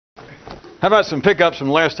How about some pickups from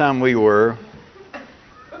last time we were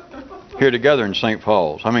here together in St.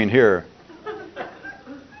 Paul's? I mean, here. I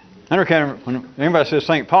understand when anybody says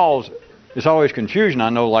St. Paul's, it's always confusion, I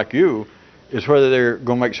know, like you, is whether they're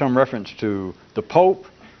going to make some reference to the Pope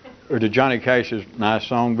or to Johnny Cash's nice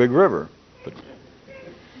song, Big River. But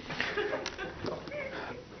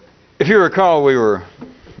if you recall, we were,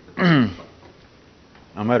 I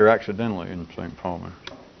met her accidentally in St. Paul.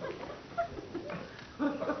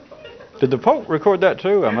 Did the Pope record that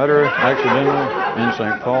too? I met her accidentally in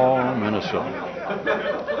St. Paul, Minnesota.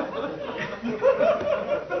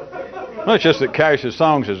 Well, it's just that Cash's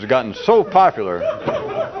songs has gotten so popular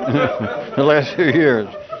the last few years.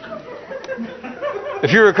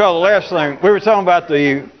 If you recall, the last thing we were talking about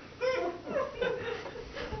the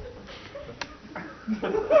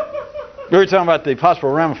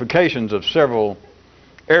possible ramifications of several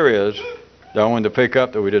areas that I wanted to pick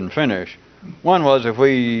up that we didn't finish. One was if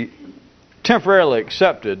we temporarily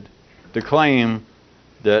accepted the claim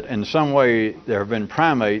that in some way there have been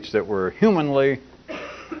primates that were humanly,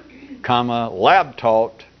 lab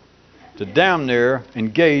taught to damn near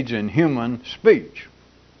engage in human speech.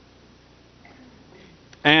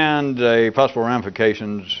 And possible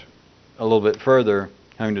ramifications a little bit further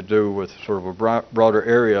having to do with sort of a broader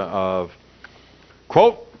area of,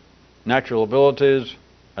 quote, natural abilities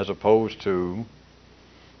as opposed to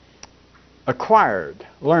acquired,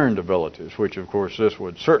 learned abilities, which of course this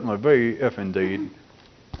would certainly be if indeed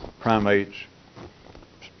primates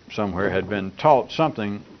somewhere had been taught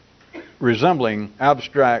something resembling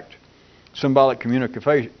abstract symbolic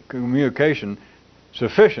communication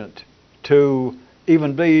sufficient to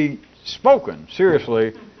even be spoken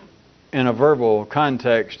seriously in a verbal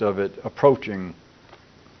context of it approaching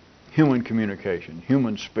human communication,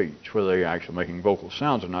 human speech, whether they're actually making vocal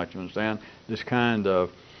sounds or not, you understand, this kind of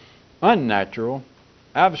unnatural,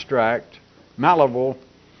 abstract, malleable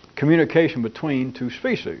communication between two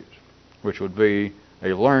species, which would be a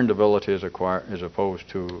learned ability as opposed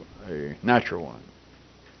to a natural one.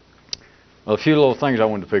 Well, a few little things I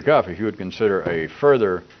wanted to pick up if you would consider a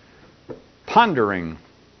further pondering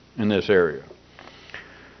in this area.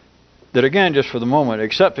 That again, just for the moment,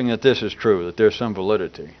 accepting that this is true, that there's some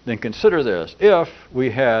validity, then consider this. If we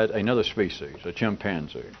had another species, a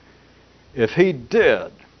chimpanzee, if he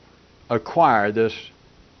did acquire this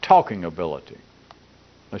talking ability,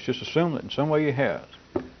 let's just assume that in some way he has.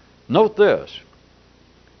 Note this.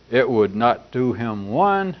 It would not do him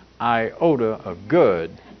one iota of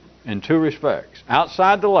good in two respects.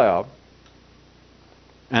 Outside the lab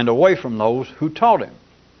and away from those who taught him.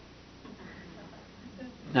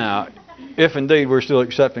 Now, if indeed we're still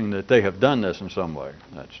accepting that they have done this in some way,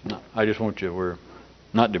 that's not, I just want you, we're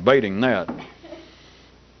not debating that,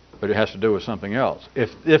 but it has to do with something else.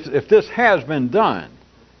 If this has been done,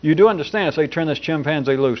 you do understand if they turn this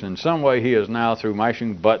chimpanzee loose, in some way he is now, through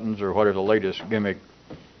mashing buttons or whatever the latest gimmick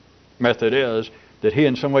method is, that he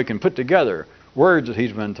in some way can put together words that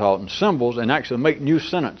he's been taught and symbols and actually make new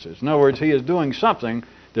sentences. In other words, he is doing something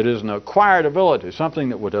that is an acquired ability, something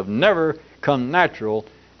that would have never come natural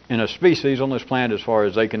in a species on this planet as far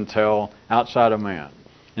as they can tell outside of man.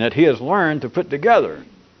 And that he has learned to put together,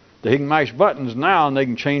 that he can mash buttons now and they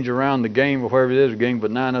can change around the game or whatever it is, game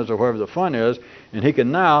bananas or whatever the fun is, and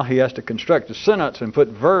he has to construct a sentence and put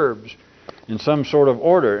verbs in some sort of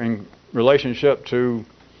order in relationship to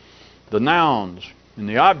the nouns and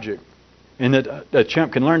the object, and that the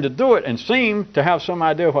chimp can learn to do it and seem to have some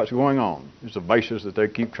idea of what's going on. It's the basis that they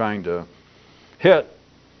keep trying to hit.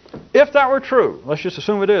 If that were true, let's just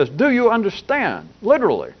assume it is, do you understand,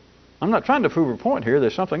 literally? I'm not trying to prove a point here,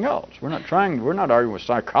 there's something else. We're not arguing with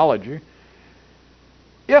psychology.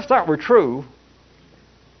 If that were true,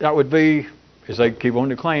 that would be, as they keep on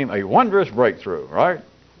to claim, a wondrous breakthrough, right?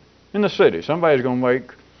 In the city, somebody's going to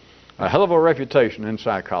make a hell of a reputation in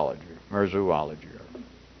psychology or zoology.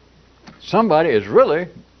 Somebody is really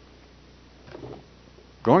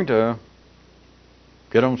going to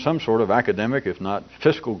get on some sort of academic, if not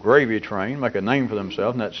fiscal gravy train, make a name for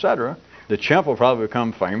themselves, and etc. The chimp will probably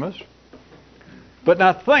become famous. But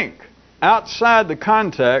now think, outside the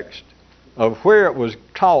context of where it was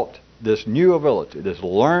taught this new ability, this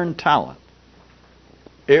learned talent,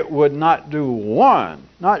 it would not do one,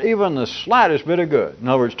 not even the slightest bit of good. In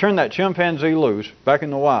other words, turn that chimpanzee loose back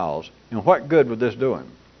in the wilds, and what good would this do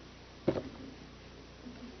him?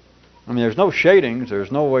 I mean, there's no shadings,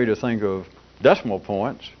 there's no way to think of decimal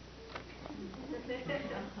points.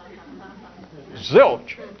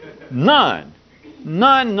 Zilch. None.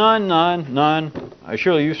 None.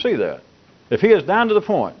 Surely you see that. If he is down to the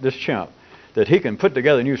point, this chimp, that he can put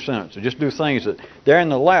together new sentences, just do things that they're in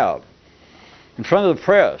the lab, in front of the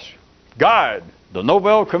press, God, the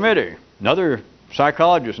Nobel Committee, and other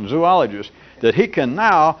psychologists and zoologists, that he can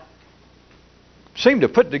now seem to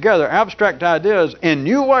put together abstract ideas in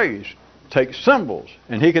new ways, take symbols,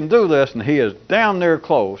 and he can do this, and he is damn near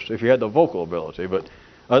close if he had the vocal ability. But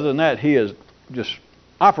other than that, he is just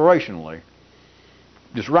operationally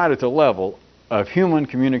just right at the level of human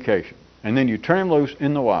communication. And then you turn him loose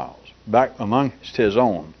in the wilds, back amongst his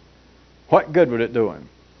own. What good would it do him?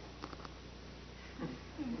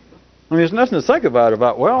 I mean, there's nothing to think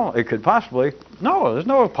about, well, it could possibly. No, there's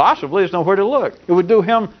no possibly. There's nowhere to look. It would do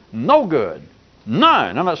him no good.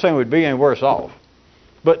 None. I'm not saying we'd be any worse off.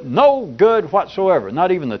 But no good whatsoever.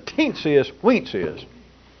 Not even the teensiest, weensiest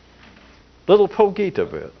little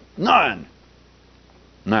pokita bit. None.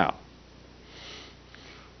 Now,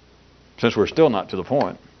 since we're still not to the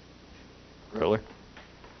point, really,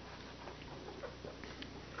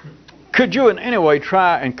 could you in any way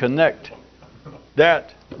try and connect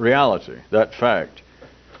that reality, that fact,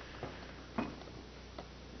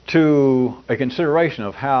 to a consideration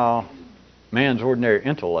of how man's ordinary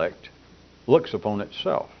intellect looks upon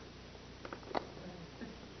itself?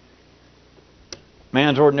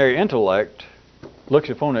 Man's ordinary intellect looks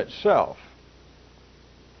upon itself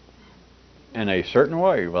in a certain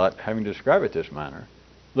way, without having to describe it this manner,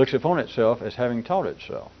 looks upon itself as having taught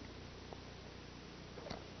itself.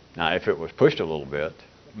 Now, if it was pushed a little bit,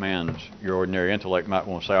 your ordinary intellect might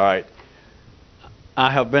want to say, all right,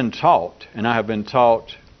 I have been taught, and I have been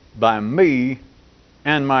taught by me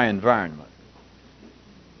and my environment,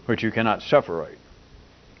 which you cannot separate.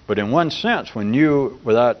 But in one sense, when you,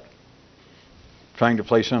 without trying to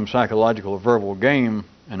play some psychological or verbal game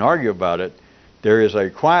and argue about it, there is a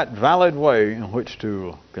quite valid way in which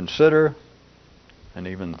to consider and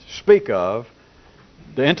even speak of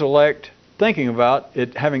the intellect thinking about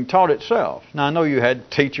it having taught itself. Now, I know you had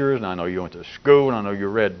teachers, and I know you went to school, and I know you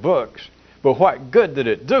read books, but what good did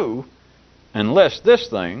it do unless this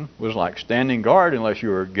thing was like standing guard, unless you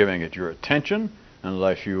were giving it your attention,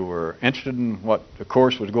 unless you were interested in what the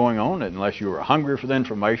course was going on, unless you were hungry for the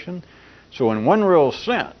information? So in one real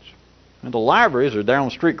sense, and the libraries are down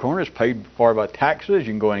the street corners, paid for by taxes.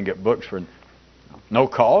 You can go in and get books for no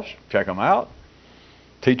cost. Check them out.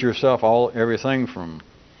 Teach yourself everything from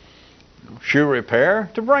shoe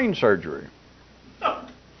repair to brain surgery.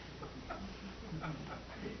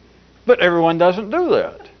 But everyone doesn't do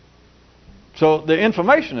that. So the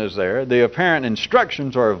information is there. The apparent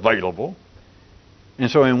instructions are available.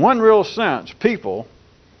 And so in one real sense, people,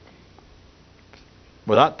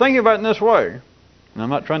 without thinking about it in this way, and I'm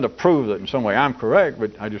not trying to prove that in some way I'm correct,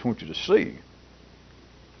 but I just want you to see,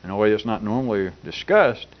 in a way that's not normally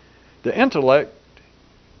discussed, the intellect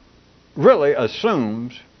really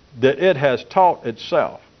assumes that it has taught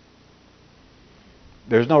itself.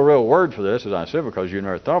 There's no real word for this, as I said, because you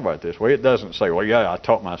never thought about it this way. It doesn't say, well, yeah, I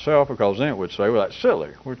taught myself, because then it would say, well, that's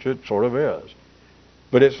silly, which it sort of is.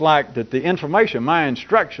 But it's like that the information, my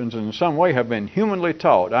instructions in some way have been humanly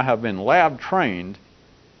taught. I have been lab trained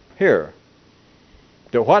here.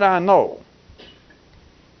 That what I know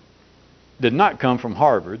did not come from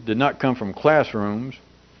Harvard, did not come from classrooms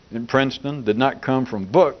in Princeton, did not come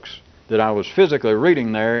from books that I was physically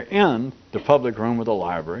reading there in the public room of the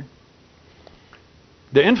library.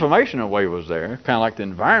 The information in a way was there, kind of like the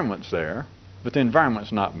environment's there, but the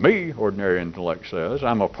environment's not me, ordinary intellect says.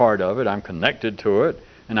 I'm a part of it, I'm connected to it,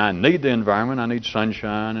 and I need the environment, I need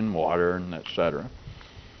sunshine and water and etc.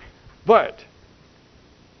 But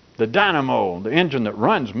the dynamo, the engine that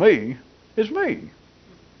runs me, is me.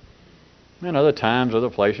 And other times, other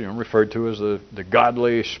places, referred to as the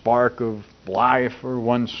godly spark of life, or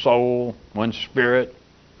one soul, one spirit.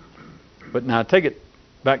 But now take it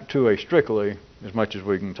back to a strictly, as much as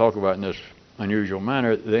we can talk about in this unusual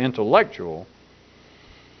manner, the intellectual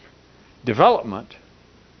development.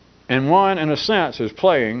 And one, in a sense, is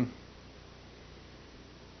playing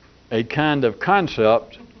a kind of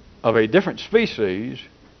concept of a different species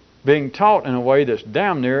being taught in a way that's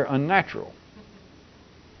damn near unnatural.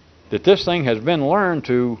 That this thing has been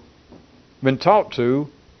been taught to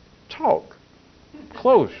talk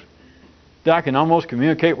close. That I can almost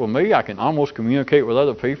communicate with me, I can almost communicate with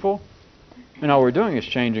other people. And all we're doing is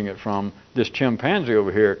changing it from this chimpanzee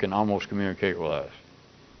over here can almost communicate with us.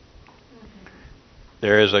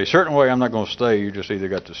 There is a certain way, I'm not going to say, you just either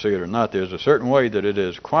got to see it or not, there's a certain way that it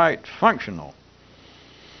is quite functionally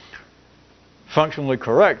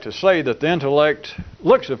correct to say that the intellect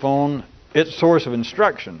looks upon its source of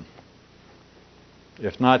instruction,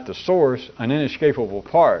 if not the source, an inescapable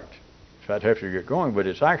part. So that helps you get going, but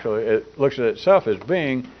it's actually, it looks at itself as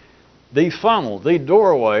being the funnel, the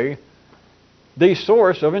doorway, the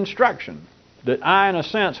source of instruction. that I, in a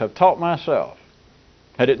sense, have taught myself.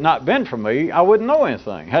 Had it not been for me, I wouldn't know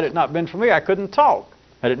anything. Had it not been for me, I couldn't talk.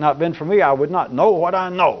 Had it not been for me, I would not know what I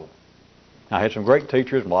know. I had some great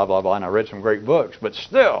teachers, blah, blah, blah, and I read some great books, but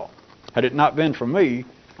still, had it not been for me,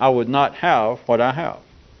 I would not have what I have.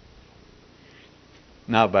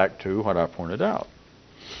 Now back to what I pointed out.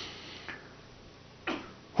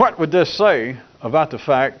 What would this say about the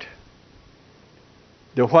fact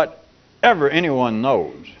that whatever anyone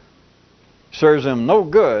knows serves them no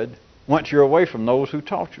good once you're away from those who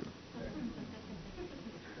taught you?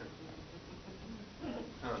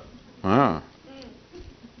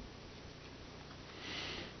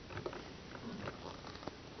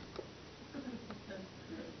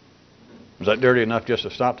 Is that dirty enough just to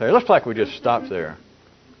stop there? Let's play like we just stopped there.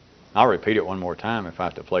 I'll repeat it one more time if I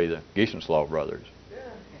have to play the Giesenslaw brothers.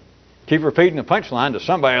 Keep repeating the punchline till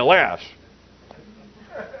somebody laughs.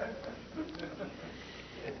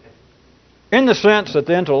 In the sense that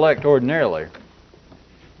the intellect ordinarily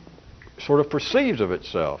sort of perceives of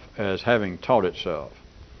itself as having taught itself,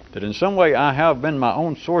 that in some way I have been my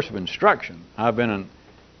own source of instruction. I've been an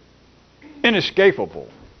inescapable,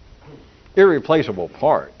 irreplaceable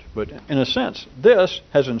part. But in a sense, this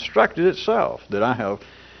has instructed itself, that I have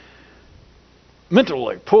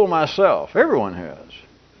mentally pulled myself, everyone has,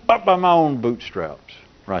 up by my own bootstraps.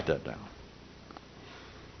 Write that down.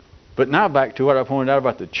 But now back to what I pointed out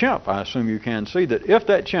about the chimp. I assume you can see that if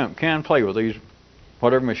that chimp can play with these,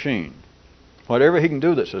 whatever machine, whatever he can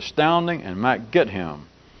do that's astounding and might get him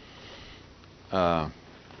the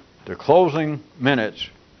closing minutes,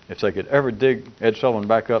 if they could ever dig Ed Sullivan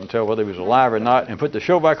back up and tell whether he was alive or not and put the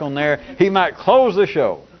show back on there, he might close the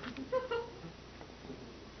show.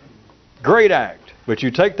 Great act. But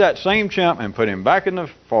you take that same chimp and put him back in the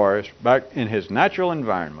forest, back in his natural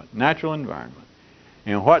environment,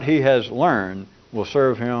 and what he has learned will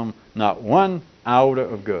serve him not one iota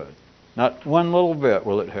of good. Not one little bit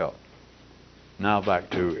will it help. Now back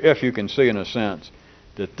to, if you can see in a sense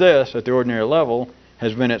that this, at the ordinary level,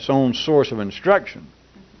 has been its own source of instruction,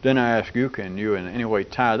 then I ask you, can you in any way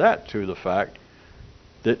tie that to the fact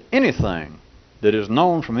that anything that is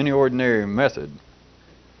known from any ordinary method,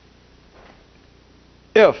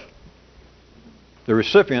 if the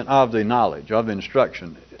recipient of the knowledge, of the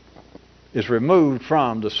instruction, is removed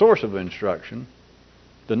from the source of instruction,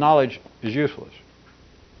 the knowledge is useless.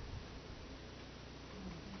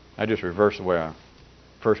 I just reversed the way I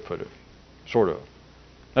first put it, sort of.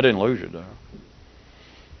 I didn't lose you, though.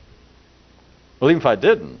 Well, even if I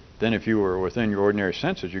didn't, then if you were within your ordinary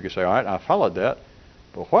senses, you could say, all right, I followed that,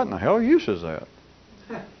 but what in the hell use is that?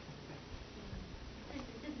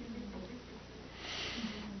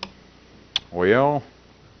 Well,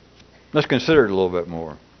 let's consider it a little bit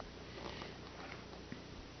more.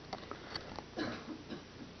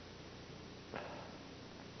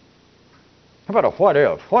 How about a what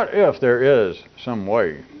if? What if there is some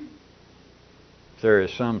way, if there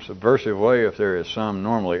is some subversive way, if there is some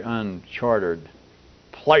normally uncharted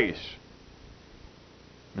place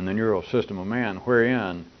in the neural system of man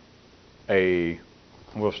wherein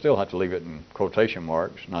we'll still have to leave it in quotation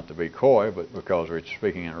marks, not to be coy, but because we're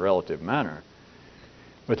speaking in a relative manner,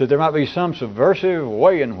 but that there might be some subversive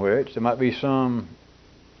way in which there might be some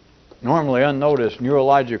normally unnoticed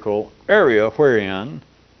neurological area wherein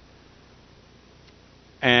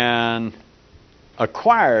an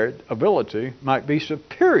acquired ability might be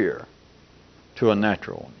superior to a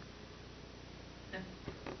natural one.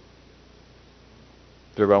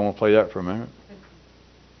 Does everybody want to play that for a minute?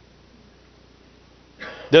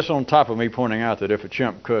 This on top of me pointing out that if a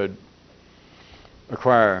chimp could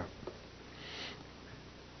acquire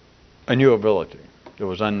a new ability that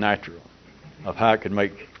was unnatural, of how it could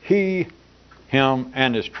make him,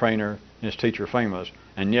 and his trainer, his teacher famous,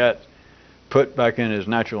 and yet put back in his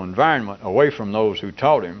natural environment away from those who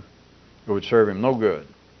taught him, it would serve him no good,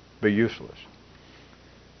 be useless.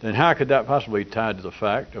 Then how could that possibly be tied to the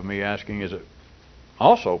fact of me asking, is it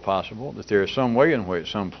also possible that there is some way in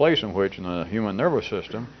which, some place in which in the human nervous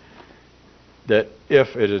system, that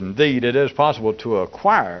if it indeed it is possible to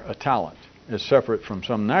acquire a talent as separate from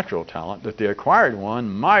some natural talent, that the acquired one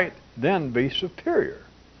might then be superior?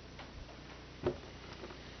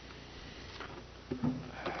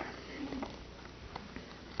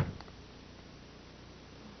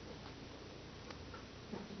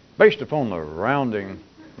 Based upon the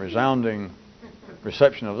resounding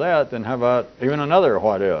reception of that, then how about even another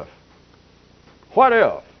what if? What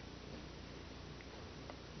if,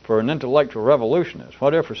 for an intellectual revolutionist,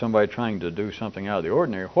 what if for somebody trying to do something out of the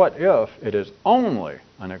ordinary, what if it is only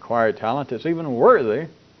an acquired talent that's even worthy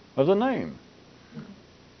of the name?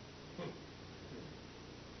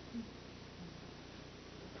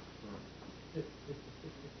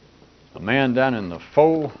 A man down in the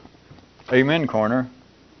faux amen corner,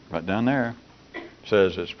 right down there,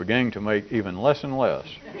 says it's beginning to make even less and less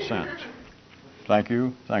sense. Thank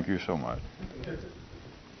you so much.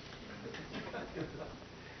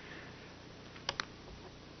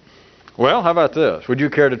 Well, how about this? Would you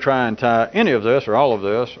care to try and tie any of this or all of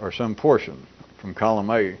this or some portion from column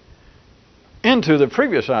A into the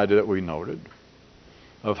previous idea that we noted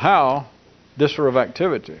of how this sort of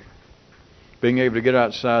activity, being able to get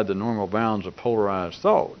outside the normal bounds of polarized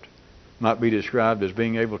thought, might be described as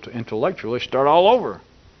being able to intellectually start all over?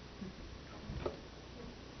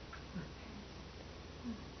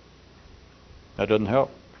 That doesn't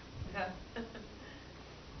help?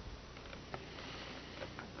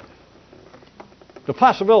 The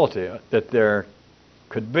possibility that there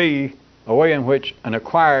could be a way in which an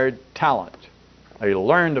acquired talent, a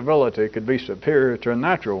learned ability, could be superior to a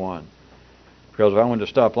natural one. Because if I wanted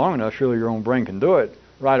to stop long enough, surely your own brain can do it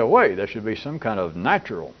right away. There should be some kind of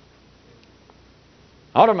natural,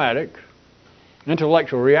 automatic,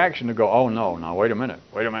 intellectual reaction to go, oh no, wait a minute.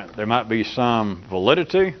 There might be some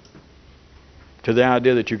validity to the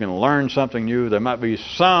idea that you can learn something new. There might be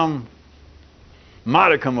some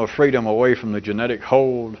modicum of freedom away from the genetic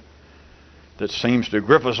hold that seems to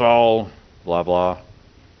grip us all, blah, blah.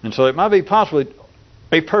 And so it might be possible that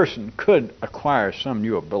a person could acquire some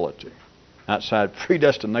new ability outside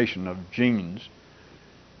predestination of genes.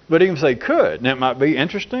 But even if they could, and it might be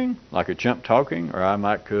interesting, like a chimp talking, or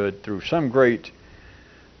I could, through some great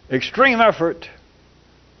extreme effort,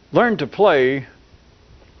 learn to play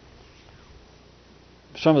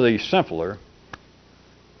some of these simpler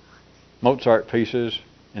Mozart pieces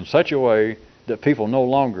in such a way that people no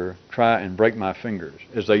longer try and break my fingers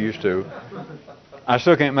as they used to. I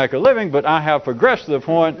still can't make a living, but I have progressed to the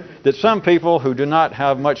point that some people who do not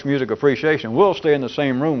have much music appreciation will stay in the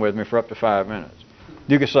same room with me for up to 5 minutes.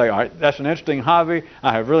 You can say, all right, that's an interesting hobby.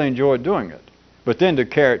 I have really enjoyed doing it. But then to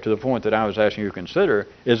carry it to the point that I was asking you to consider,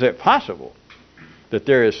 is it possible that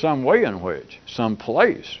there is some way in which, some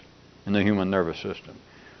place in the human nervous system,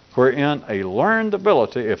 wherein a learned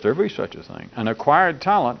ability, if there be such a thing, an acquired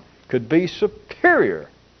talent, could be superior?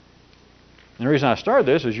 And the reason I started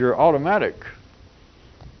this is your automatic,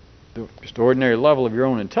 just ordinary level of your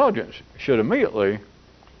own intelligence should immediately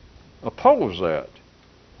oppose that.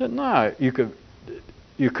 That no, you could,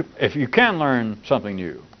 if you can learn something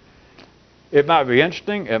new, it might be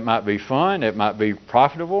interesting, it might be fun, it might be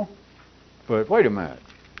profitable, but wait a minute.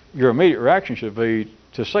 Your immediate reaction should be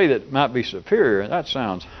to say that it might be superior. That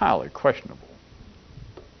sounds highly questionable.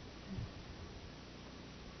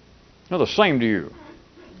 Now, the same to you.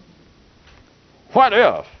 What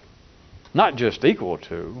if, not just equal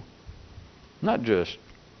to, not just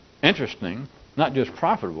interesting, not just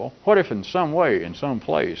profitable, what if in some way, in some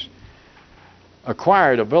place,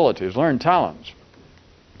 acquired abilities, learned talents,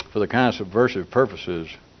 for the kind of subversive purposes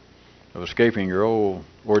of escaping your old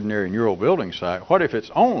ordinary neural building site, what if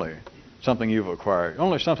it's only something you've acquired,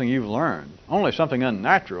 only something you've learned, only something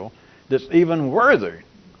unnatural that's even worthy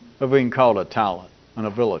of being called a talent, an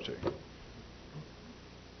ability?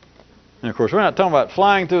 And of course, we're not talking about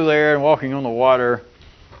flying through the air and walking on the water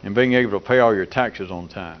and being able to pay all your taxes on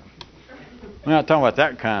time. We're not talking about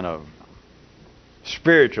that kind of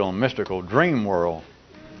spiritual and mystical dream world.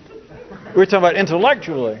 We're talking about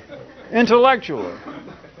intellectually. Intellectually.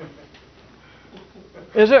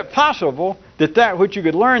 Is it possible that that which you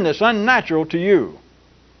could learn that's unnatural to you,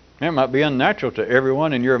 it might be unnatural to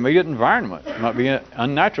everyone in your immediate environment, it might be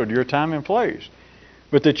unnatural to your time and place,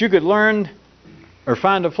 but that you could learn or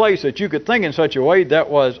find a place that you could think in such a way that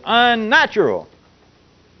was unnatural,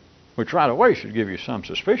 which right away should give you some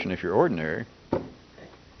suspicion if you're ordinary.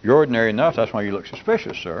 You're ordinary enough, that's why you look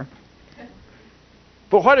suspicious, sir.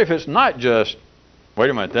 But what if it's not just, wait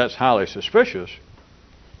a minute, that's highly suspicious.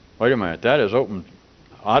 Wait a minute, that is open,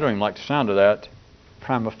 I don't even like the sound of that,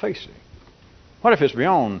 prima facie. What if it's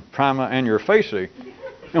beyond prima and your facie?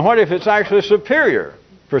 And what if it's actually superior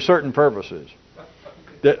for certain purposes?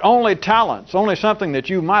 That only talents, only something that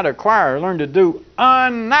you might acquire or learn to do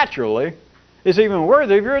unnaturally is even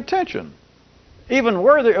worthy of your attention. Even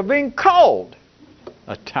worthy of being called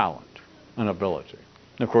a talent, an ability.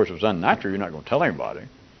 And of course, if it's unnatural, you're not going to tell anybody.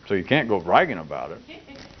 So you can't go bragging about it.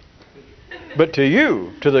 But to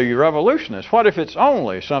you, to the revolutionist, what if it's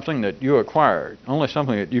only something that you acquired, only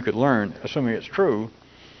something that you could learn, assuming it's true,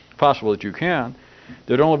 possible that you can,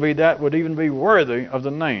 there'd only be that would even be worthy of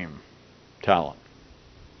the name talent,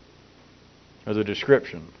 or the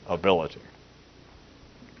description ability.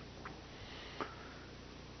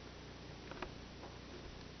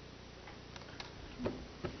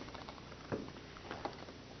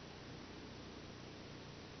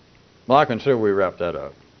 Well, I consider we wrap that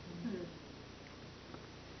up.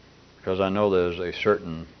 Because I know there's a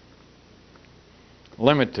certain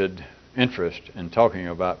limited interest in talking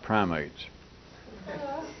about primates.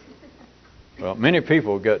 Well, many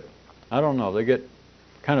people get, I don't know, they get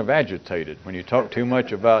kind of agitated when you talk too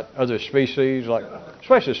much about other species, like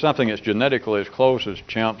especially something that's genetically as close as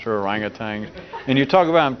chimps or orangutans, and you talk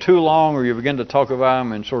about them too long, or you begin to talk about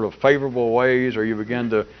them in sort of favorable ways, or you begin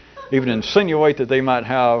to even insinuate that they might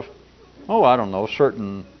have, oh, I don't know,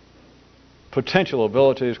 certain potential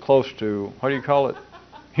abilities close to, what do you call it,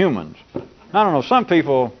 humans. I don't know, some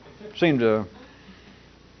people seem to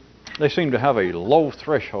have a low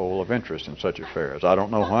threshold of interest in such affairs. I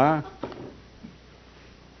don't know why.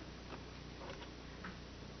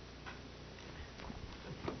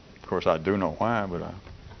 Of course, I do know why, but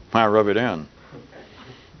I rub it in.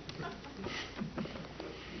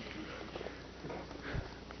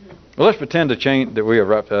 Well, let's pretend that we have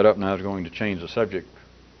wrapped that up now is going to change the subject,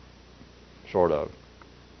 sort of.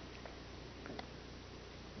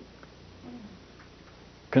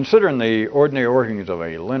 Considering the ordinary workings of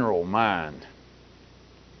a linear mind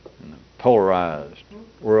in the polarized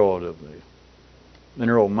world of the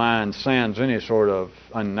linear mind sans any sort of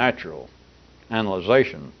unnatural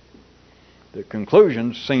analyzation, the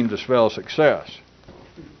conclusions seem to spell success.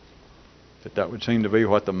 That would seem to be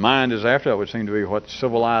what the mind is after. That would seem to be what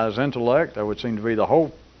civilized intellect. That would seem to be the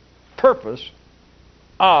whole purpose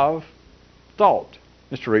of thought,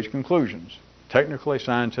 is to reach conclusions. Technically,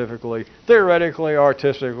 scientifically, theoretically,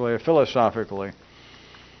 artistically, philosophically.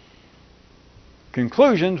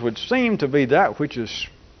 Conclusions would seem to be that which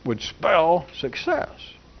would spell success.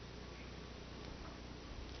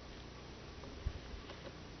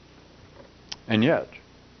 And yet,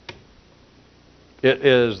 it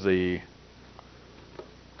is the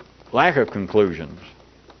lack of conclusions,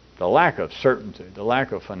 the lack of certainty, the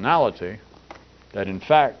lack of finality that in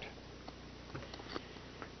fact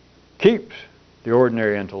keeps the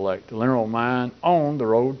ordinary intellect, the linear mind, on the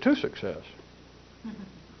road to success.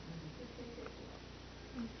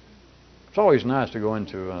 It's always nice to go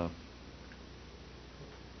into a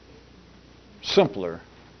simpler,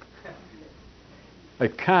 a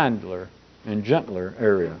kindler and gentler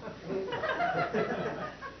area.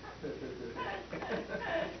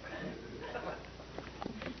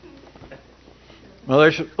 Well,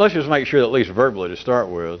 let's just make sure that at least verbally to start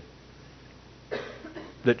with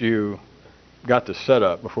that you got the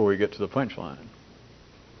setup before we get to the punchline.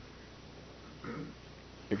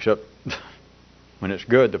 Except when it's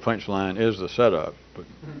good, the punchline is the setup. But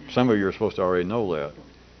some of you are supposed to already know that.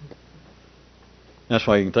 That's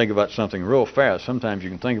why you can think about something real fast. Sometimes you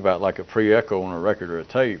can think about like a pre-echo on a record or a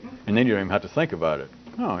tape, and then you don't even have to think about it.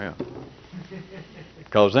 Oh, yeah.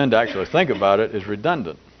 Because then to actually think about it is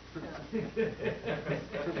redundant.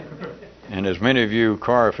 And as many of you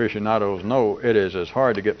car aficionados know, it is as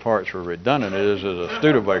hard to get parts for redundant as it is a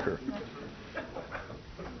Studebaker.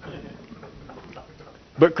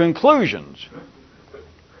 But conclusions,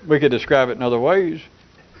 we could describe it in other ways,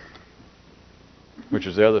 which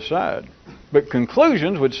is the other side. But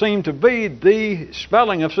conclusions would seem to be the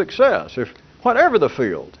spelling of success. If whatever the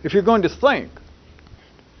field, if you're going to think,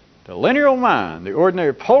 the linear mind, the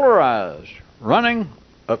ordinary polarized running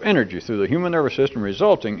of energy through the human nervous system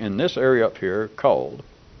resulting in this area up here called,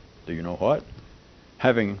 do you know what?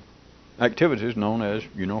 Having activities known as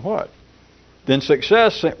you know what. Then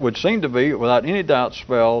success would seem to be, without any doubt,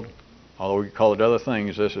 spelled, although we call it other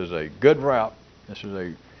things, this is a good route, this is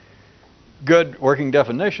a good working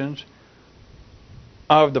definitions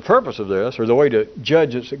of the purpose of this, or the way to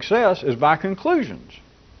judge its success is by conclusions.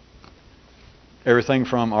 Everything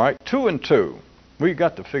from, all right, 2 and 2. We've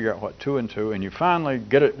got to figure out what 2 and 2, and you finally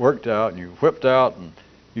get it worked out, and you whipped out, and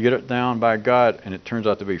you get it down by God, and it turns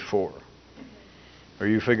out to be 4. Or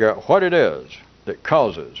you figure out what it is that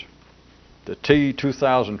causes the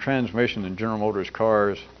T2000 transmission in General Motors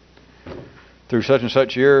cars through such and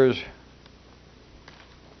such years.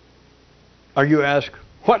 Or you ask,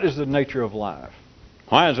 what is the nature of life?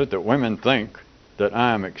 Why is it that women think that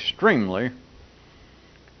I am extremely...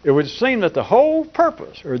 It would seem that the whole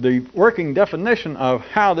purpose, or the working definition of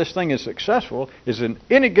how this thing is successful, is in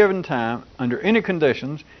any given time, under any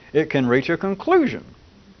conditions, it can reach a conclusion.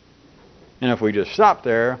 And if we just stop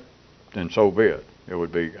there, then so be it. It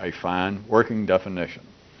would be a fine working definition.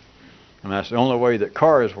 And that's the only way that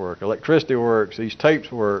cars work, electricity works, these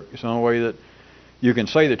tapes work. It's the only way that you can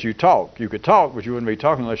say that you talk. You could talk, but you wouldn't be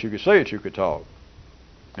talking unless you could say that you could talk.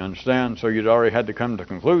 You understand? So you'd already had to come to a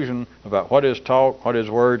conclusion about what is talk, what is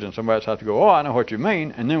words, and somebody else has to go, oh, I know what you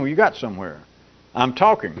mean, and then you got somewhere. I'm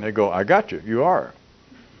talking. They go, I got you. You are.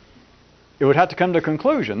 it would have to come to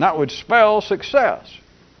conclusion. That would spell success.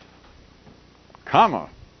 Comma.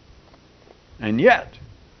 And yet,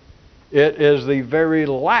 it is the very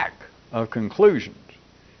lack of conclusions.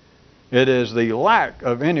 It is the lack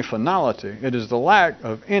of any finality. It is the lack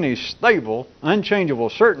of any stable, unchangeable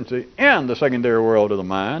certainty in the secondary world of the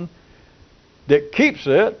mind that keeps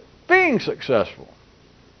it being successful.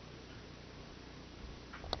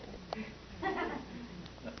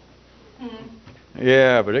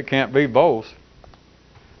 Yeah, but it can't be both.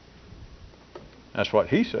 That's what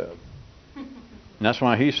he said. And that's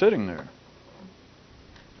why he's sitting there.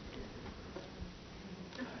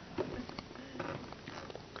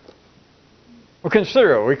 Well,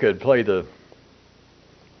 consider, we could play the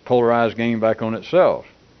polarized game back on itself.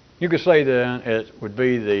 You could say then it would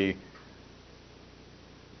be the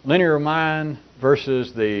linear mind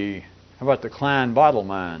versus the, how about the Klein bottle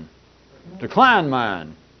mind? The Klein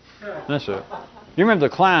mind. That's it. You remember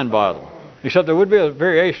the Klein bottle. Except there would be a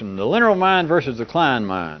variation. The linear mind versus the Klein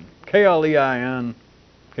mind. K-L-E-I-N.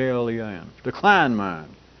 K-L-E-I-N. The Klein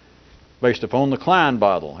mind. Based upon the Klein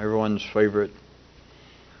bottle. Everyone's favorite.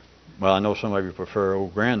 Well, I know some of you prefer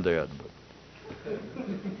old granddad. But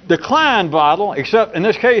the Klein bottle, except in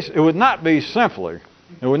this case, it would not be simply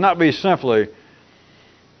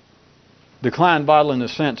the Klein bottle in the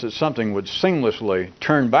sense that something would seamlessly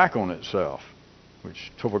turn back on itself,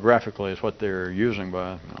 which topographically is what they're using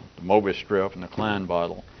by the Mobius strip and the Klein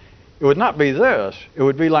bottle. It would not be this. It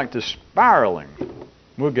would be like the spiraling.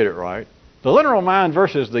 We'll get it right. The literal mind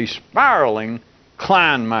versus the spiraling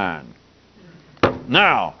Klein mind.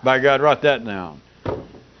 Now, by God, write that down.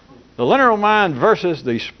 The literal mind versus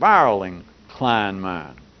the spiraling Klein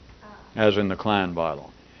mind, as in the Klein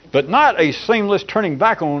bottle. But not a seamless turning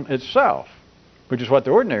back on itself, which is what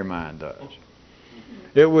the ordinary mind does.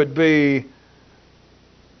 It would be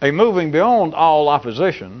a moving beyond all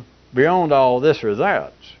opposition, beyond all this or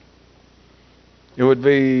that. It would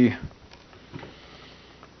be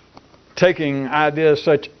taking ideas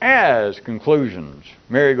such as conclusions,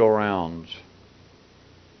 merry-go-rounds,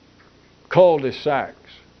 cul-de-sacs,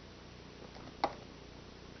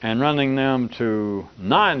 and running them to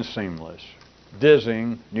non-seamless,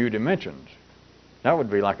 dizzying new dimensions. That would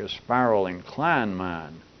be like a spiraling Klein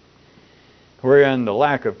mind, wherein the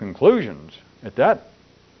lack of conclusions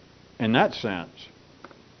in that sense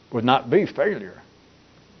would not be failure.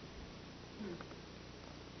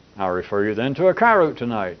 I'll refer you then to a Kairos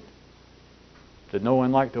tonight. Did no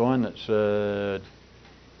one like the one that said,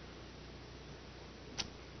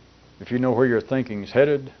 if you know where your thinking's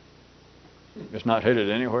headed, it's not headed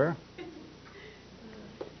anywhere?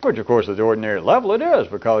 Which, of course, at the ordinary level it is,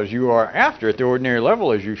 because you are after, at the ordinary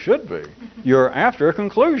level, as you should be. You're after a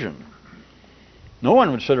conclusion. No one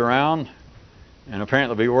would sit around and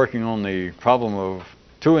apparently be working on the problem of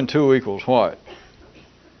 2 and 2 equals what?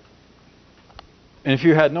 And if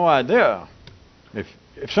you had no idea, if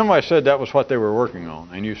somebody said that was what they were working on,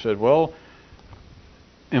 and you said, well,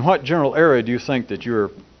 in what general area do you think that you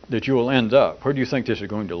will end up? Where do you think this is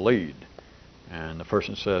going to lead? And the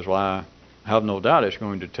person says, well, I have no doubt it's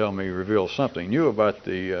going to reveal something new about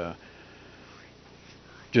the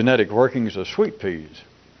genetic workings of sweet peas,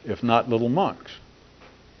 if not little monks.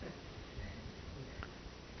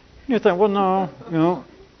 You think, well, no,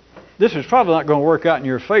 this is probably not going to work out in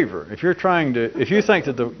your favor. If you think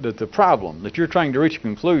that the problem that you're trying to reach a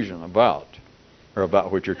conclusion about, or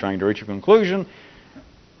about which you're trying to reach a conclusion,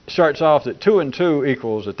 starts off that 2 and 2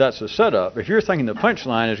 equals, that's the setup. If you're thinking the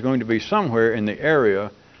punchline is going to be somewhere in the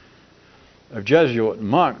area of Jesuit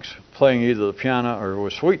monks playing either the piano or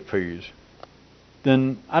with sweet peas,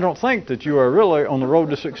 then I don't think that you are really on the road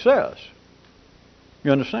to success.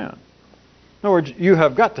 You understand? In other words, you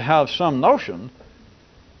have got to have some notion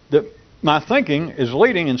that my thinking is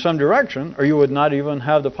leading in some direction, or you would not even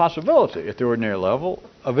have the possibility at the ordinary level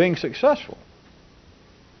of being successful.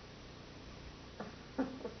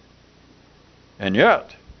 And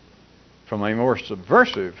yet, from a more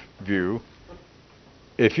subversive view,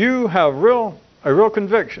 if you have a real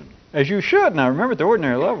conviction, as you should now, remember at the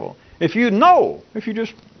ordinary level, if you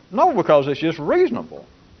just know because it's just reasonable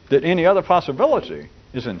that any other possibility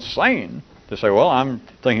is insane to say, well, I'm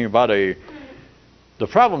thinking about the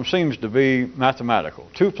problem seems to be mathematical.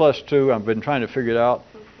 2 plus 2, I've been trying to figure it out,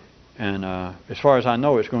 and as far as I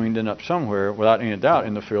know, it's going to end up somewhere, without any doubt,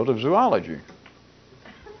 in the field of zoology.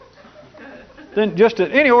 Then just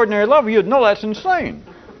at any ordinary level, you'd know that's insane.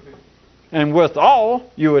 And with all,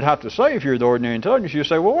 you would have to say, if you're the ordinary intelligence, you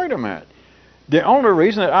say, well, wait a minute. The only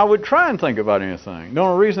reason that I would try and think about anything, the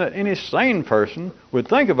only reason that any sane person would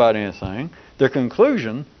think about anything, their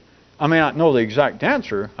conclusion, I may not know the exact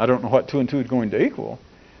answer, I don't know what 2 and 2 is going to equal,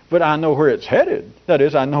 but I know where it's headed. That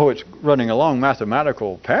is, I know it's running along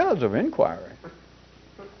mathematical paths of inquiry.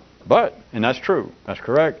 But, and that's true, that's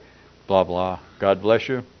correct, blah, blah, God bless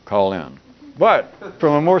you, call in. But,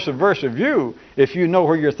 from a more subversive view, if you know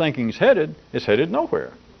where your thinking's headed, it's headed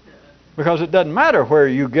nowhere. Because it doesn't matter where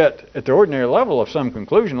you get at the ordinary level of some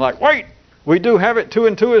conclusion, like, wait, we do have it, 2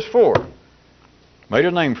 and 2 is 4. Made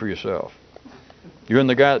a name for yourself. You're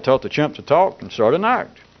the guy that taught the chimp to talk and start an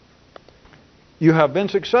act. You have been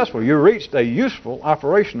successful. You reached a useful,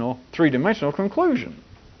 operational, three-dimensional conclusion.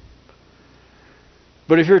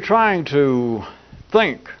 But if you're trying to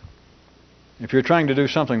think, if you're trying to do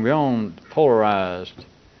something beyond polarized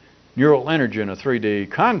neural energy in a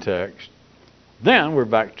 3D context, then we're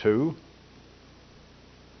back to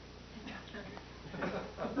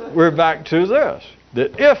this.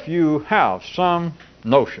 That if you have some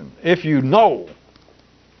notion, if you know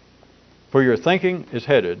where your thinking is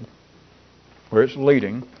headed, where it's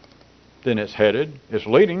leading, then it's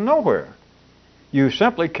leading nowhere. You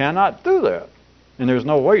simply cannot do that. And there's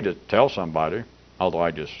no way to tell somebody, although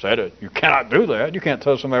I just said it, you cannot do that. You can't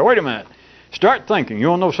tell somebody, wait a minute, start thinking. You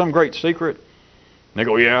want to know some great secret? And they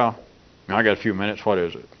go, yeah. I got a few minutes, what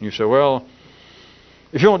is it? And you say, well,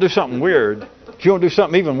 if you want to do something weird, if you want to do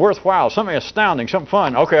something even worthwhile, something astounding, something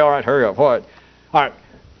fun, okay, all right, hurry up, what? All right,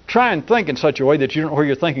 try and think in such a way that you don't know where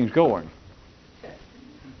your thinking's going.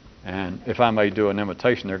 And if I may do an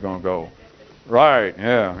imitation, they're going to go, right,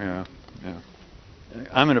 yeah.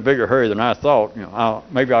 I'm in a bigger hurry than I thought.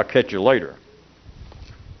 Maybe I'll catch you later.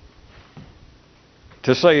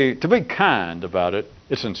 To be kind about it,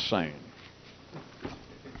 it's insane.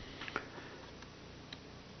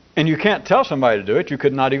 And you can't tell somebody to do it. You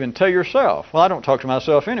could not even tell yourself. Well, I don't talk to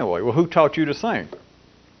myself anyway. Well, who taught you to think?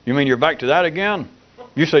 You mean you're back to that again?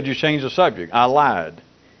 You said you changed the subject. I lied.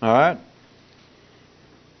 All right?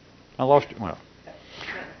 I lost it. Well,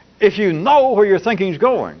 if you know where your thinking's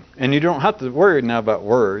going, and you don't have to worry now about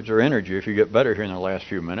words or energy if you get better here in the last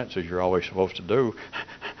few minutes, as you're always supposed to do.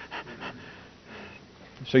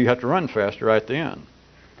 So you have to run faster right at the end.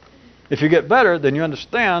 If you get better, then you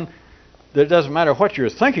understand that it doesn't matter what you're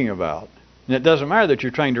thinking about, and it doesn't matter that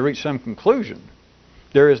you're trying to reach some conclusion.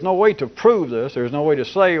 There is no way to prove this. There's no way to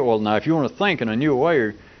say, well, now, if you want to think in a new way,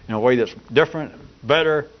 or in a way that's different,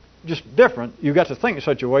 better, just different, you've got to think in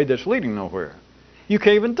such a way that's leading nowhere. You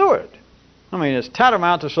can't even do it. I mean, it's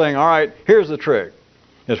tantamount to saying, all right, here's the trick.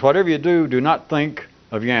 It's whatever you do, do not think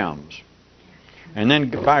of yams. And then,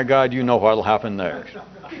 by God, you know what will happen next.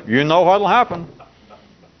 You know what will happen.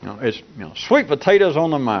 It's sweet potatoes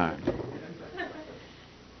on the mind.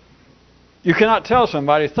 You cannot tell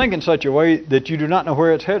somebody, think in such a way that you do not know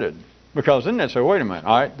where it's headed. Because then they say, wait a minute,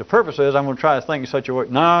 all right, the purpose is I'm going to try to think in such a way.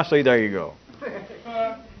 Nah, see, there you go.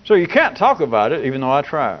 So you can't talk about it even though I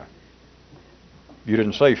try. You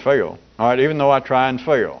didn't say fail. All right, even though I try and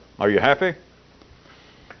fail. Are you happy?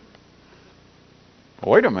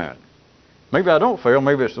 Wait a minute. Maybe I don't fail.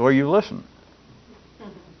 Maybe it's the way you listen.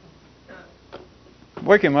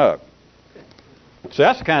 Wake him up. See,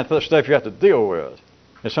 that's the kind of stuff you have to deal with.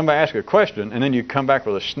 If somebody asks a question and then you come back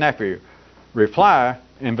with a snappy reply,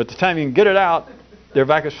 and by the time you can get it out, they're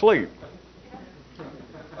back asleep.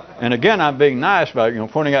 And again, I'm being nice by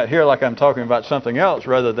pointing out here like I'm talking about something else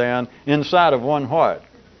rather than inside of one what?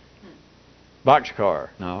 Boxcar?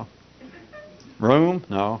 No. Room?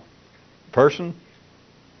 No. Person?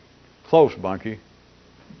 Close, Bunky.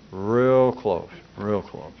 Real close. Real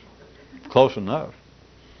close. Close enough.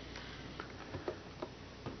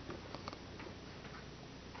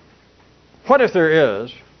 What if there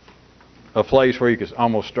is a place where you could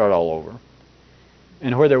almost start all over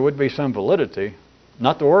and where there would be some validity,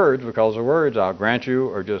 not the words, because the words, I'll grant you,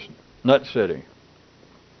 are just nut city.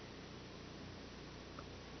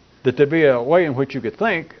 That there'd be a way in which you could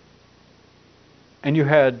think and you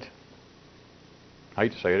had, I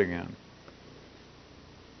hate to say it again,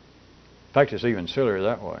 in fact it's even sillier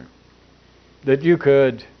that way, that you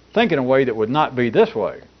could think in a way that would not be this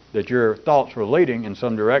way, that your thoughts were leading in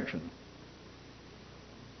some direction.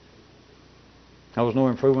 That was no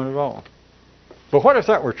improvement at all. But what if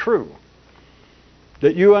that were true?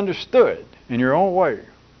 That you understood in your own way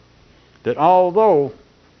that although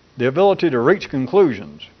the ability to reach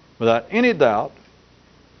conclusions without any doubt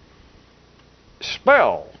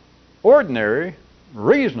spell ordinary,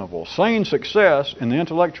 reasonable, sane success in the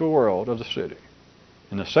intellectual world of the city,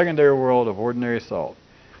 in the secondary world of ordinary thought,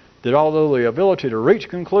 that although the ability to reach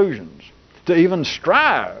conclusions, to even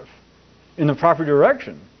strive in the proper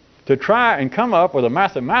direction, to try and come up with a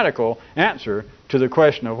mathematical answer to the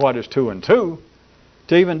question of what is 2 and 2,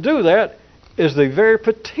 to even do that is the very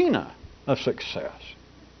patina of success.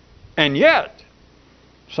 And yet,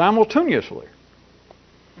 simultaneously.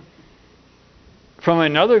 From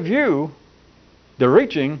another view,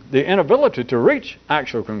 the inability to reach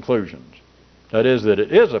actual conclusions. That is, that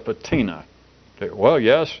it is a patina. Well,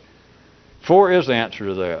 yes, 4 is the answer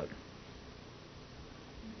to that.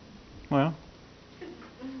 Well,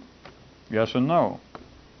 yes and no.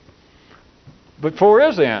 But 4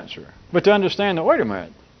 is the answer. But to understand that, wait a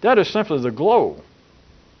minute, that is simply the glow.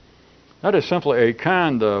 That is simply a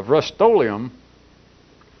kind of Rust-Oleum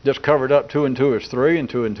that's covered up. 2 and 2 is 3, and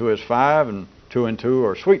 2 and 2 is 5, and 2 and 2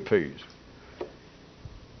 are sweet peas.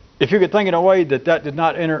 If you could think in a way that that did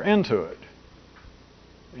not enter into it,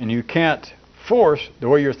 and you can't force the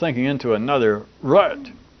way you're thinking into another rut,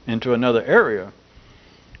 into another area,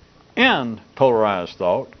 in polarized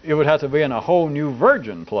thought, it would have to be in a whole new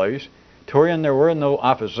virgin place, to wherein there were no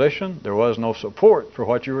opposition, there was no support for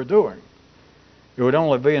what you were doing. It would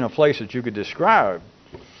only be in a place that you could describe,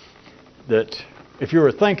 that if you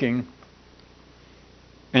were thinking,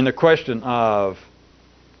 and the question of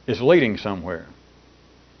is leading somewhere,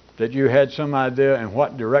 that you had some idea in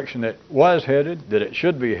what direction it was headed, that it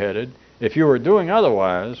should be headed. If you were doing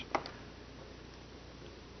otherwise,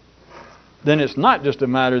 then it's not just a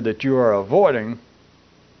matter that you are avoiding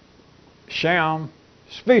sham,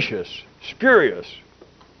 specious, spurious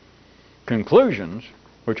conclusions,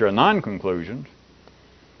 which are non-conclusions.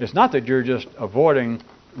 It's not that you're just avoiding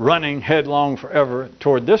running headlong forever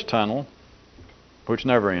toward this tunnel, which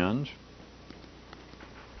never ends,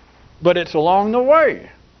 but it's along the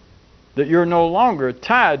way that you're no longer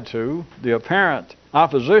tied to the apparent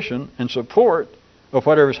opposition and support of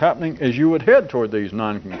whatever's happening as you would head toward these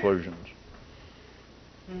non-conclusions.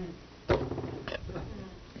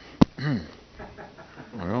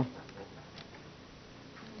 Well,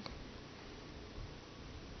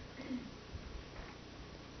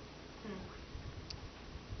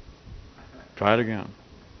 try it again.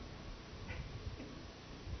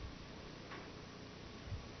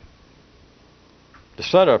 The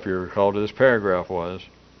setup, you recall, to this paragraph was,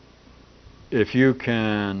 if you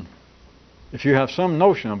have some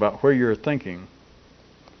notion about where you're thinking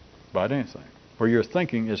about anything, where your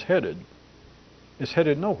thinking is headed, it's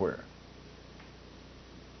headed nowhere.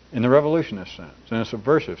 In the revolutionist sense, in a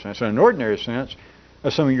subversive sense, in an ordinary sense,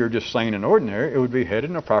 assuming you're just sane and ordinary, it would be headed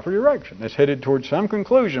in a proper direction. It's headed towards some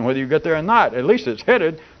conclusion, whether you get there or not. At least it's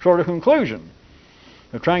headed toward a conclusion.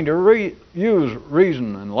 They're trying to use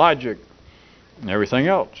reason and logic and everything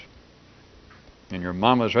else in your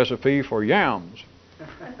mama's recipe for yams.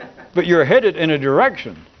 But you're headed in a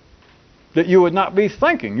direction that you would not be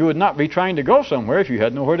thinking. You would not be trying to go somewhere if you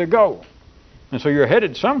had nowhere to go. And so you're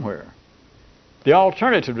headed somewhere. The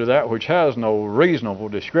alternative to that, which has no reasonable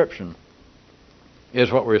description,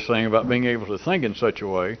 is what we're saying about being able to think in such a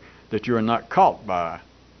way that you are not caught by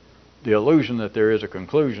the illusion that there is a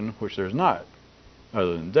conclusion, which there's not,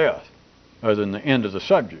 other than death, other than the end of the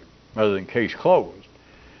subject, other than case closed.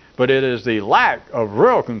 But it is the lack of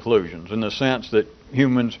real conclusions, in the sense that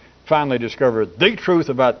humans finally discover the truth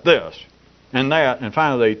about this and that, and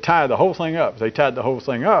finally they tie the whole thing up. If they tied the whole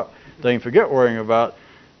thing up, they can forget worrying about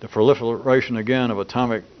the proliferation again of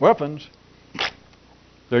atomic weapons.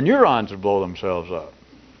 Their neurons would blow themselves up.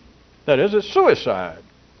 That is, it's suicide.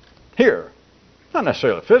 Here. Not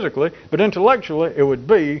necessarily physically, but intellectually it would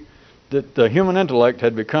be that the human intellect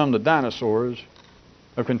had become the dinosaurs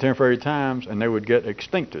of contemporary times, and they would get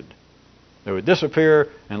extincted. They would disappear,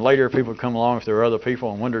 and later people would come along, if there were other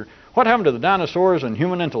people, and wonder, what happened to the dinosaurs and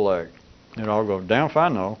human intellect? They'd all go, damn if I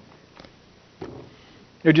know. It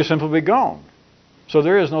would just simply be gone. So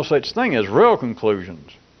there is no such thing as real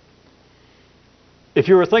conclusions. If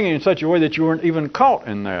you were thinking in such a way that you weren't even caught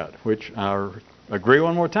in that, which I agree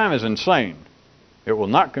one more time is insane. It will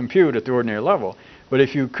not compute at the ordinary level. But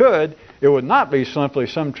if you could, it would not be simply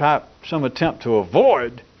some attempt to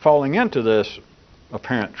avoid falling into this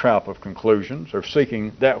apparent trap of conclusions or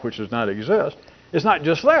seeking that which does not exist. It's not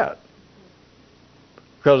just that.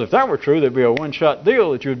 Because if that were true, there'd be a one-shot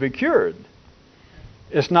deal that you would be cured.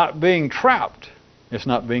 It's not being trapped. It's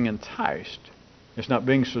not being enticed. It's not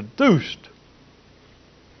being seduced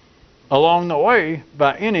along the way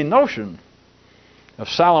by any notion of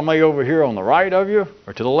Salome over here on the right of you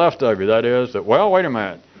or to the left of you. That is, that, well, wait a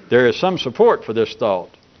minute, there is some support for this thought.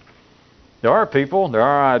 There are people, there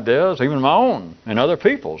are ideas, even my own and other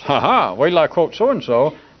people's. Wait till I quote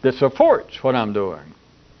so-and-so that supports what I'm doing.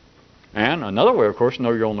 And another way, of course, to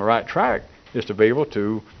know you're on the right track is to be able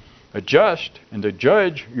to adjust and to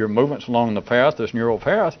judge your movements along the path, this neural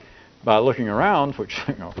path, by looking around, which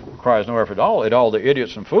requires no effort at all the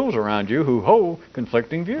idiots and fools around you who hold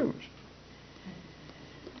conflicting views.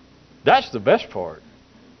 That's the best part.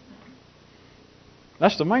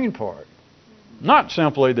 That's the main part. Not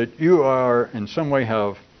simply that you are in some way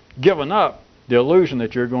have given up the illusion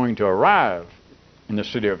that you're going to arrive in the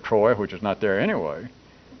city of Troy, which is not there anyway,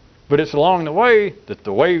 but it's along the way that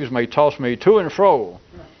the waves may toss me to and fro.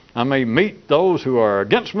 I may meet those who are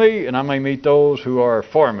against me, and I may meet those who are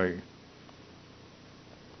for me.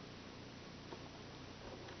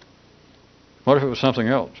 What if it was something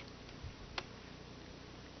else?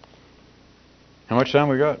 How much time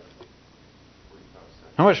we got?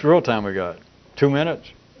 How much real time we got? 2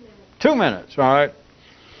 minutes? 2 minutes, all right.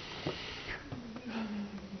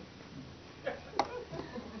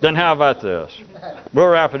 Then how about this? We'll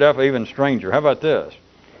wrap it up even stranger. How about this?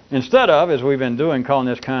 Instead of, as we've been doing, calling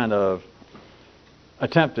this kind of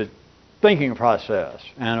attempted thinking process,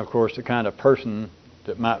 and of course the kind of person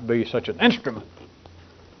that might be such an instrument,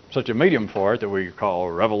 such a medium for it that we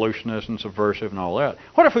call revolutionist and subversive and all that.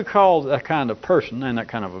 What if we called that kind of person and that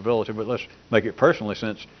kind of ability, but let's make it personally,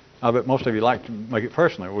 since I bet most of you like to make it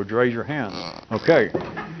personally. Would you raise your hand? Okay.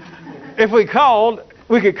 If we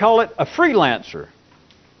could call it a freelancer.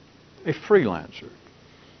 A freelancer.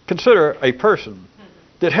 Consider a person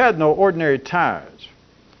that had no ordinary ties.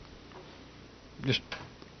 Just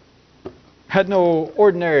had no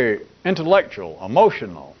ordinary intellectual,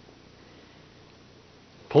 emotional,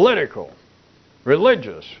 political,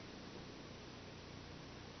 religious,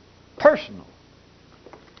 personal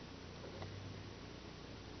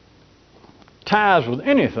ties with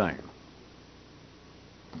anything.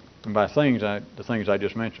 And by things, the things I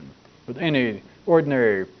just mentioned, with any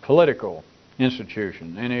ordinary political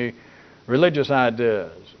institution, any religious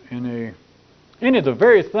ideas, any of the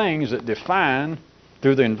very things that define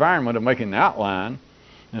through the environment of making the outline.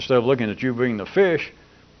 Instead of looking at you being the fish,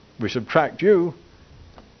 we subtract you,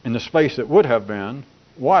 and the space that would have been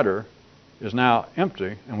water is now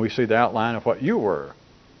empty, and we see the outline of what you were.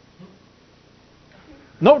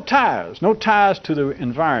 No ties to the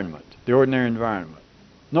environment, the ordinary environment.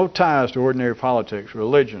 No ties to ordinary politics,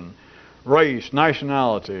 religion, race,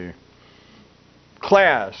 nationality,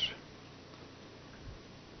 class.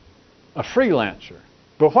 A freelancer.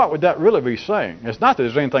 But what would that really be saying? It's not that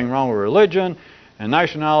there's anything wrong with religion and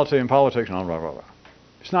nationality and politics and blah, blah, blah.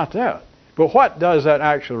 It's not that. But what does that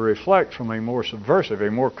actually reflect from a more subversive,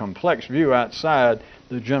 a more complex view outside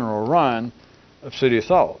the general run of city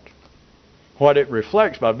thought? What it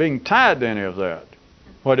reflects by being tied to any of that,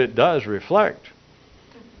 what it does reflect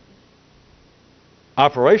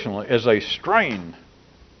operationally is a strain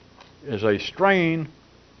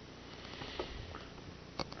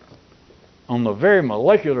on the very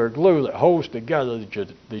molecular glue that holds together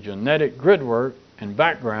the genetic gridwork and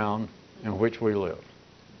background in which we live.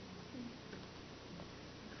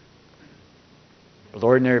 With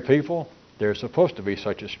ordinary people, there's supposed to be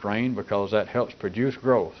such a strain because that helps produce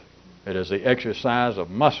growth. It is the exercise of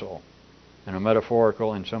muscle in a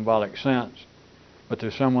metaphorical and symbolic sense. But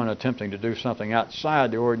there's someone attempting to do something outside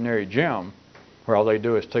the ordinary gym where all they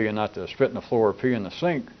do is tell you not to spit in the floor or pee in the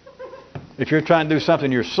sink. If you're trying to do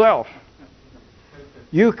something yourself,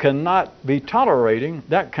 you cannot be tolerating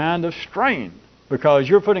that kind of strain because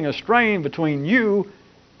you're putting a strain between you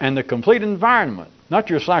and the complete environment, not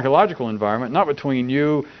your psychological environment, not between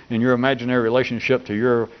you and your imaginary relationship to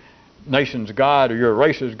your nation's God or your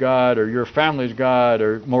race's God or your family's God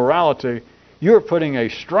or morality. You're putting a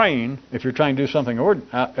strain, if you're trying to do something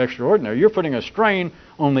extraordinary, you're putting a strain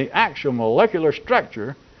on the actual molecular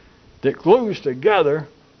structure that glues together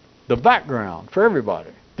the background for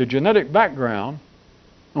everybody, the genetic background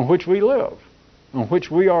on which we live, on which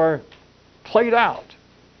we are played out,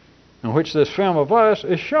 in which this film of us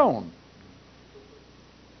is shown.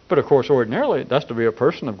 But of course, ordinarily, that's to be a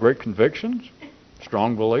person of great convictions,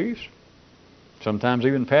 strong beliefs, sometimes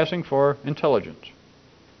even passing for intelligence.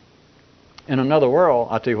 In another world,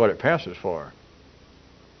 I'll tell you what it passes for.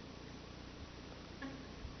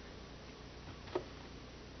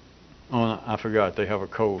 Oh, I forgot. They have a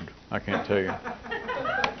code. I can't tell you.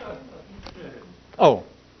 Oh,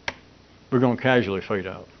 we're going to casually fade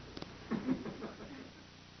out.